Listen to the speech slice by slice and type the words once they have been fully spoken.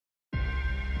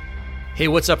Hey,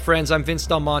 what's up, friends? I'm Vince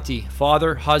Del Monte,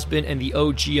 father, husband, and the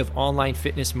OG of online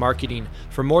fitness marketing.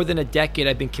 For more than a decade,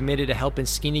 I've been committed to helping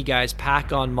skinny guys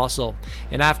pack on muscle.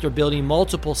 And after building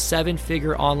multiple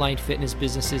seven-figure online fitness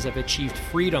businesses, I've achieved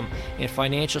freedom and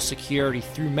financial security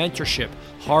through mentorship,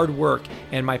 hard work,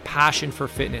 and my passion for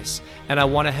fitness. And I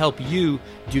want to help you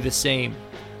do the same.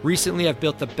 Recently, I've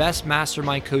built the best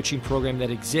mastermind coaching program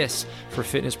that exists for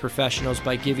fitness professionals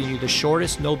by giving you the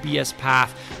shortest, no BS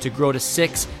path to grow to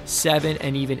 6, 7,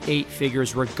 and even 8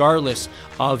 figures, regardless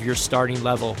of your starting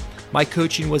level. My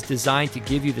coaching was designed to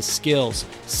give you the skills,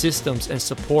 systems, and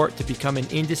support to become an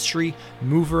industry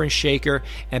mover and shaker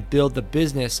and build the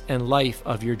business and life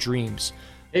of your dreams.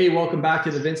 Hey, welcome back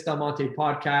to the Vince Del Monte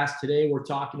podcast. Today, we're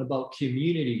talking about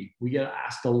community. We get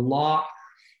asked a lot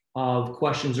of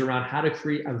questions around how to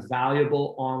create a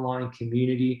valuable online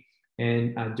community.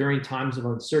 And during times of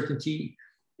uncertainty,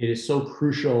 it is so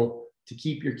crucial to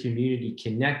keep your community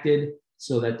connected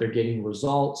so that they're getting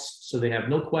results, so they have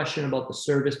no question about the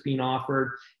service being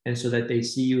offered, and so that they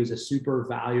see you as a super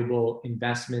valuable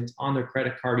investment on their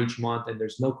credit card each month. And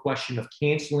there's no question of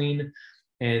canceling,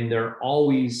 and they're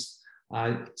always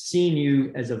seeing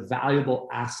you as a valuable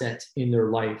asset in their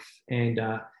life. And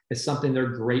it's something they're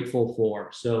grateful for.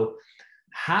 So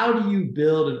how do you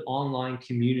build an online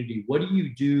community? What do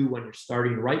you do when you're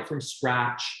starting right from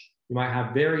scratch? You might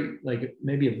have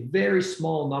maybe a very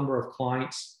small number of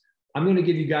clients. I'm going to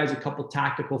give you guys a couple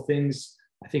tactical things.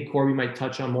 I think Corby might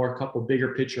touch on a couple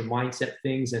bigger picture mindset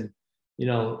things, and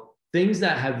things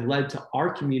that have led to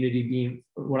our community being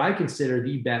what I consider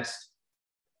the best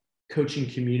coaching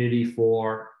community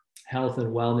for health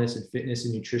and wellness and fitness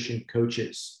and nutrition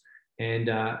coaches.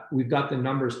 And we've got the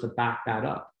numbers to back that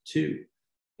up too.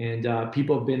 And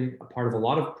people have been a part of a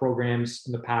lot of programs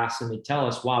in the past, and they tell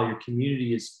us, wow, your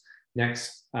community is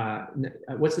next.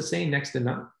 What's the saying? Next to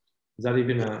none? Is that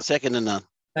even second to none?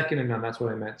 Second to none. That's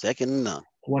what I meant. Second to none.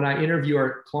 When I interview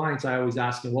our clients, I always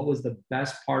ask them, what was the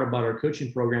best part about our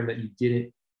coaching program that you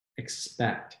didn't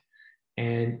expect?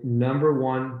 And number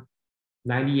one,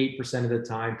 98% of the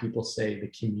time, people say the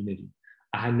community.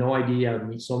 I had no idea I'd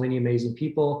meet so many amazing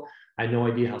people. I had no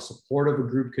idea how supportive a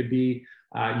group could be.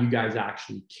 You guys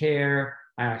actually care.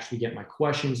 I actually get my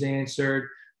questions answered.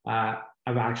 I've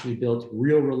actually built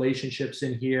real relationships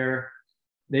in here.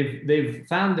 They've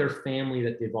found their family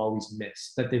that they've always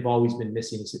missed, that they've always been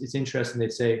missing. It's interesting.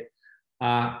 They'd say,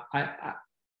 I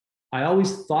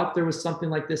always thought there was something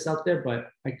like this out there, but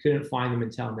I couldn't find them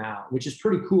until now, which is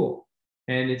pretty cool.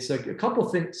 And it's like a couple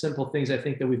of simple things I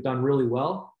think that we've done really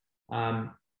well.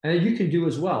 And you can do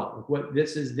as well. What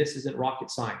this isn't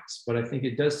rocket science, but I think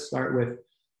it does start with,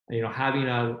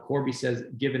 having Corby says,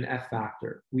 give an F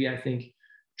factor. We, I think,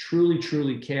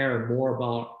 truly care more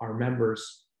about our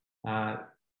members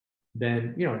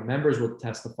than, members will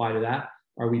testify to that.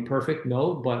 Are we perfect?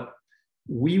 No, but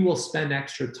we will spend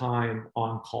extra time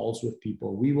on calls with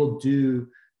people. We will do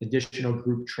additional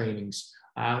group trainings.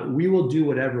 We will do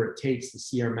whatever it takes to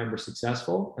see our members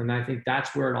successful. And I think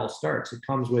that's where it all starts. It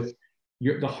comes with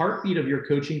the heartbeat of your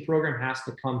coaching program has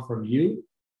to come from you.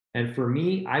 And for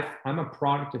me, I'm a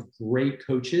product of great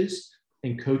coaches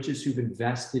and coaches who've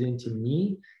invested into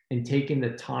me and taken the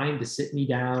time to sit me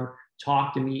down,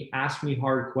 talk to me, ask me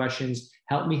hard questions,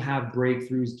 help me have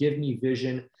breakthroughs, give me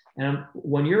vision. And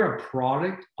when you're a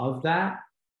product of that,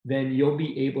 then you'll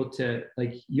be able to,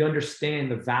 you understand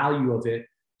the value of it.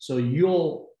 So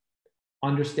you'll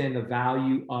understand the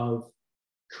value of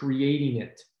creating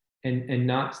it. And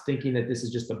not thinking that this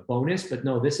is just a bonus, but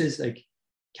no, this is like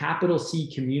capital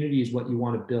C community is what you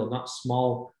want to build, not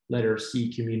small letter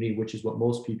C community, which is what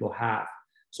most people have.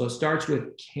 So it starts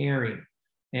with caring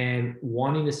and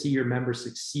wanting to see your members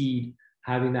succeed,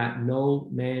 having that no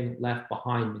man left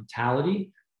behind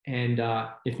mentality. And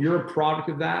if you're a product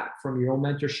of that from your own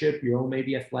mentorship, your own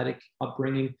maybe athletic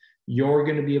upbringing, you're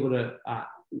going to be able to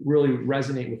really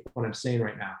resonate with what I'm saying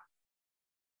right now.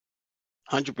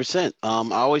 100%. I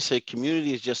always say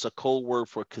community is just a code word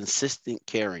for consistent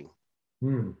caring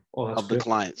of the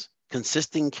clients.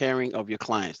 Consistent caring of your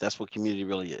clients. That's what community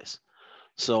really is.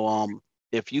 So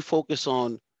if you focus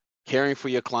on caring for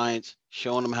your clients,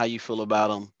 showing them how you feel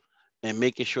about them, and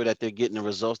making sure that they're getting the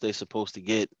results they're supposed to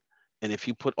get, and if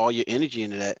you put all your energy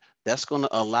into that, that's going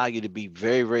to allow you to be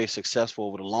very, very successful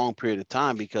over the long period of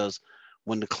time, because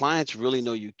when the clients really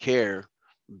know you care,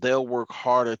 they'll work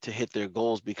harder to hit their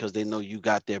goals because they know you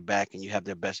got their back and you have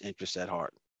their best interests at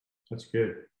heart. That's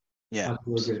good. Yeah. That's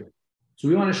really good. So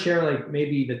we want to share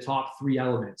maybe the top 3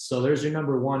 elements. So there's your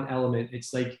number 1 element.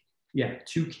 It's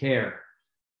to care,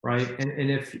 right?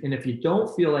 And if you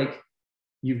don't feel like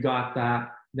you've got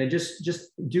that, then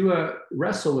just do a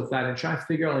wrestle with that and try to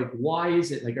figure out, like, why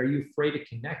is it, like, are you afraid to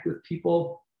connect with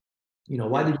people? You know,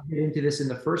 why did you get into this in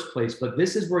the first place? But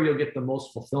this is where you'll get the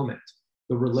most fulfillment.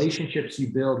 The relationships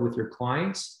you build with your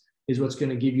clients is what's going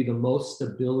to give you the most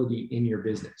stability in your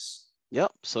business.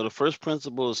 Yep. So the first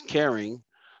principle is caring.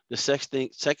 The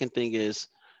second thing is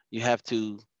you have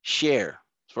to share.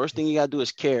 First thing you got to do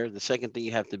is care. The second thing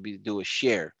you have to do is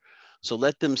share. So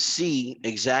let them see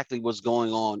exactly what's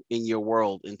going on in your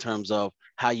world in terms of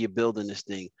how you're building this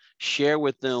thing. Share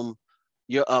with them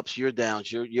your ups, your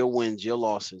downs, your wins, your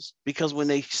losses. Because when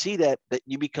they see that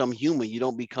you become human, you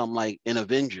don't become like an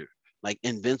Avenger, like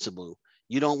invincible.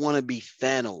 You don't want to be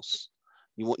Thanos.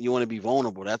 You want to be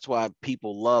vulnerable. That's why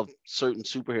people love certain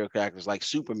superhero characters like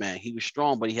Superman. He was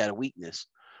strong, but he had a weakness.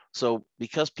 So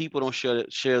because people don't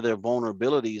share their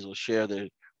vulnerabilities or share their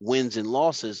wins and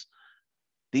losses,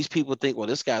 these people think, well,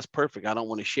 this guy's perfect, I don't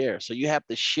want to share. So you have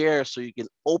to share so you can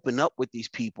open up with these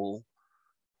people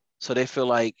so they feel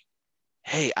like,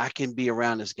 hey, I can be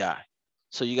around this guy.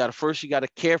 So you got to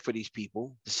care for these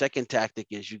people. The second tactic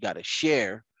is you got to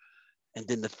share. And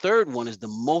then the third one is the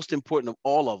most important of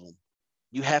all of them.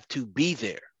 You have to be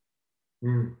there.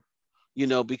 You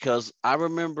know, because I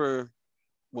remember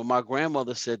when my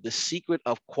grandmother said the secret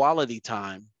of quality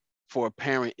time for a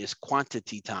parent is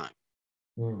quantity time.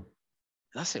 And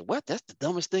I said, what? That's the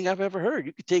dumbest thing I've ever heard.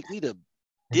 You could take me to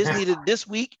Disney this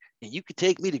week and you could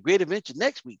take me to Great Adventure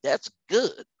next week. That's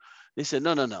good. They said,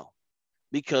 no,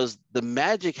 because the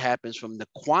magic happens from the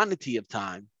quantity of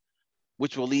time,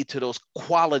 which will lead to those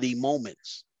quality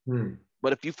moments.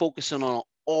 But if you focus on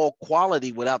all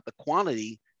quality without the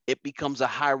quantity, it becomes a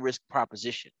high risk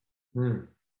proposition.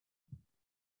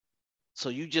 So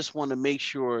you just want to make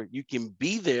sure you can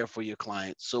be there for your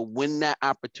clients. So when that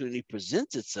opportunity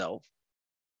presents itself,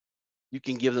 you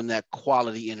can give them that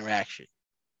quality interaction.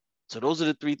 So those are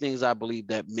the three things I believe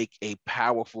that make a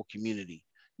powerful community.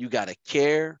 You got to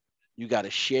care, you got to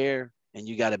share, and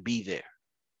you got to be there.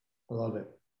 I love it.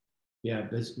 Yeah,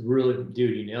 that's really,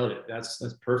 dude, you nailed it. That's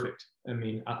perfect. I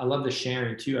mean, I love the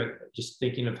sharing too. Just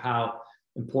thinking of how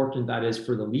important that is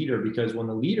for the leader, because when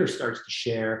the leader starts to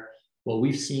share, what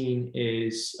we've seen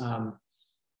is,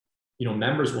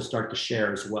 members will start to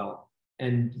share as well.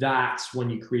 And that's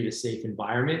when you create a safe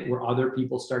environment where other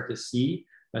people start to see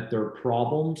that their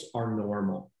problems are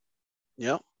normal.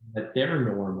 Yeah. That they're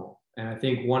normal. And I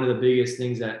think one of the biggest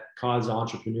things that cause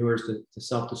entrepreneurs to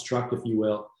self-destruct, if you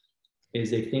will, is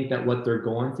they think that what they're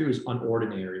going through is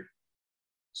unordinary.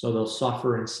 So they'll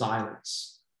suffer in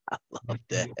silence. I love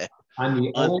that. I'm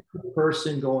the only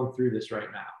person going through this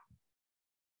right now.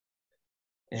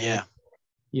 And, yeah.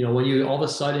 When you all of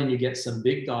a sudden you get some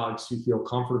big dogs who feel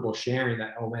comfortable sharing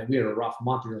that, oh man, we had a rough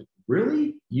month. You're like,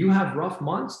 really? You have rough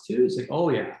months too? It's like, oh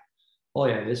yeah,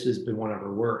 this has been one of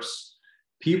our worst.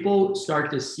 People start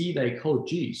to see like, oh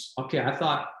geez, okay, I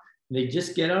thought they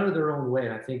just get out of their own way.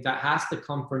 And I think that has to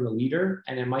come from the leader.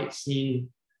 And it might seem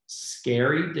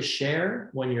scary to share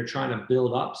when you're trying to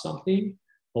build up something.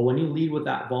 But when you lead with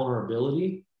that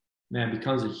vulnerability, man, it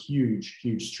becomes a huge,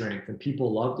 huge strength. And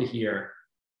people love to hear.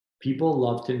 People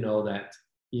love to know that,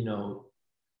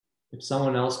 if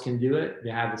someone else can do it, they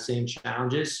have the same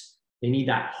challenges, they need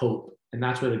that hope. And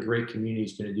that's what a great community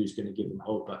is going to do, is going to give them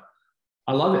hope. But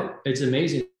I love it. It's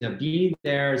amazing. Now, being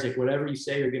there is like, whatever you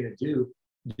say you're going to do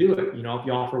it. If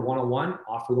you offer one-on-one,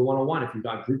 offer the one-on-one. If you've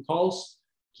got group calls,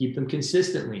 keep them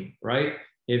consistently, right?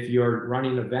 If you're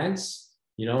running events,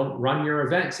 run your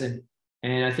events.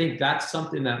 And I think that's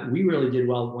something that we really did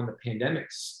well when the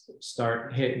pandemics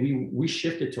hit. We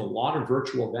shifted to a lot of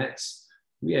virtual events.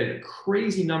 We had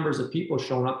crazy numbers of people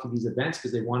showing up to these events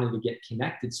because they wanted to get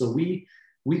connected. So we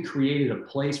created a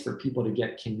place for people to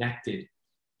get connected.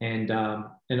 And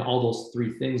all those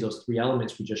three things, those three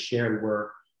elements we just shared,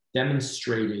 were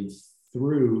demonstrated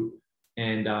through.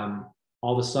 And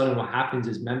all of a sudden what happens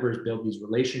is members build these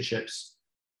relationships,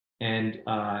 and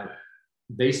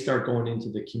they start going into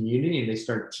the community and they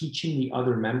start teaching the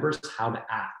other members how to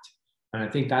act. And I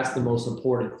think that's the most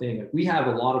important thing. Like, we have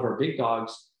a lot of our big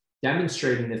dogs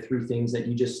demonstrating the three things that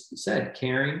you just said: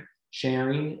 caring,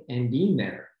 sharing, and being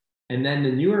there. And then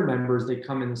the newer members, they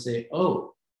come in and say,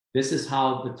 oh, this is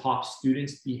how the top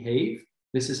students behave.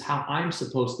 This is how I'm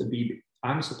supposed to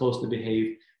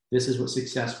behave. This is what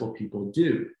successful people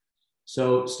do.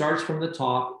 So it starts from the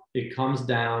top, it comes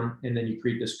down, and then you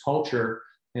create this culture.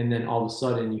 And then all of a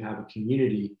sudden you have a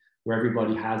community where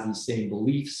everybody has these same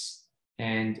beliefs.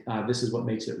 And this is what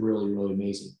makes it really, really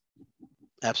amazing.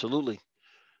 Absolutely.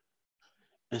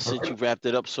 And since you wrapped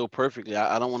it up so perfectly,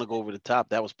 I don't want to go over the top.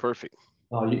 That was perfect.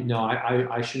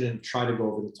 I shouldn't try to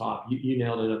go over the top. You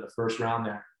nailed it in the first round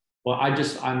there. Well,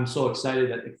 I'm so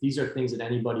excited that if these are things that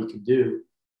anybody can do.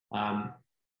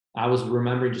 I was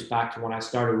remembering just back to when I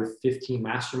started with 15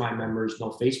 mastermind members, no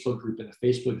Facebook group, and the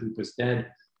Facebook group was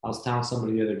dead. I was telling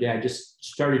somebody the other day, I just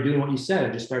started doing what you said.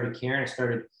 I just started caring. I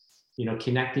started,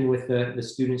 connecting with the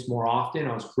students more often.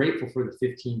 I was grateful for the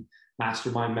 15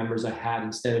 mastermind members I had,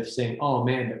 instead of saying, oh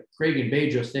man, but Craig and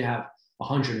Bedros, they have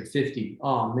 150.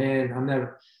 Oh man, I'm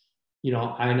never,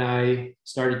 and I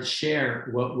started to share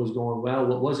what was going well,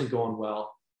 what wasn't going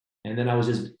well. And then I was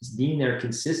just being there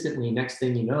consistently. Next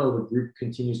thing you know, the group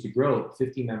continues to grow,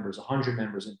 50 members, 100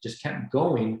 members, and just kept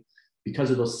going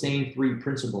because of those same 3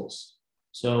 principles.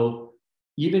 So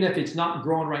even if it's not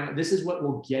growing right now, this is what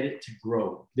will get it to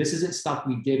grow. This isn't stuff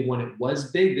we did when it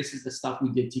was big. This is the stuff we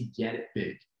did to get it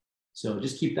big. So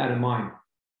just keep that in mind.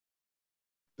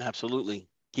 Absolutely.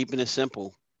 Keeping it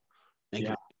simple.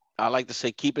 I like to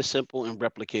say, keep it simple and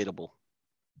replicatable.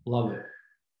 Love it.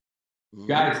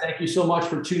 Guys, thank you so much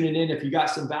for tuning in. If you got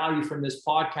some value from this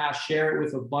podcast, share it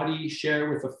with a buddy, share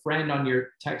it with a friend on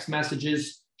your text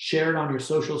messages, share it on your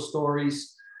social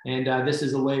stories. And this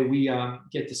is the way we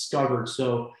get discovered.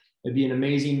 So it'd be an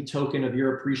amazing token of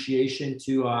your appreciation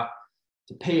to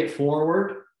pay it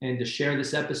forward and to share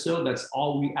this episode. That's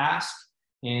all we ask.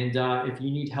 And if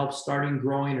you need help starting,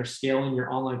 growing, or scaling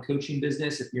your online coaching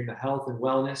business, if you're in the health and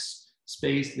wellness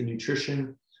space, the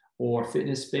nutrition or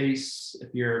fitness space, if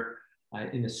you're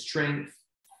in the strength,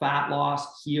 fat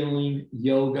loss, healing,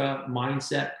 yoga,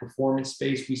 mindset, performance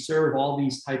space, we serve all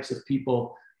these types of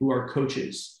people who are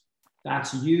coaches.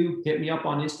 That's you. Hit me up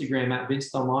on Instagram at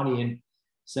Vince Del Monte and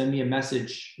send me a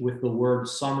message with the word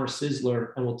Summer Sizzler,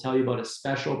 and we'll tell you about a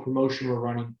special promotion we're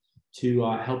running to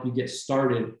help you get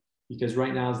started, because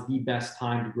right now is the best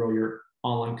time to grow your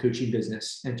online coaching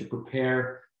business and to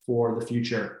prepare for the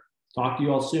future. Talk to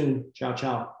you all soon. Ciao,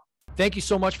 ciao. Thank you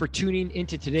so much for tuning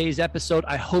into today's episode.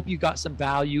 I hope you got some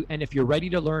value. And if you're ready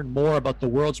to learn more about the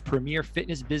world's premier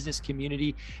fitness business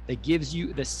community that gives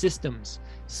you the systems,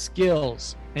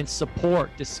 skills, and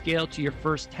support to scale to your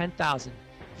first $10,000,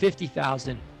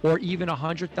 $50,000, or even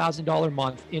 $100,000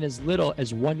 month in as little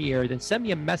as 1 year, then send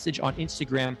me a message on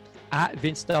Instagram at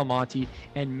Vince Del Monte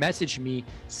and message me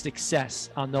success.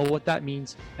 I'll know what that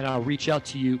means and I'll reach out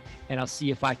to you and I'll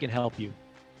see if I can help you.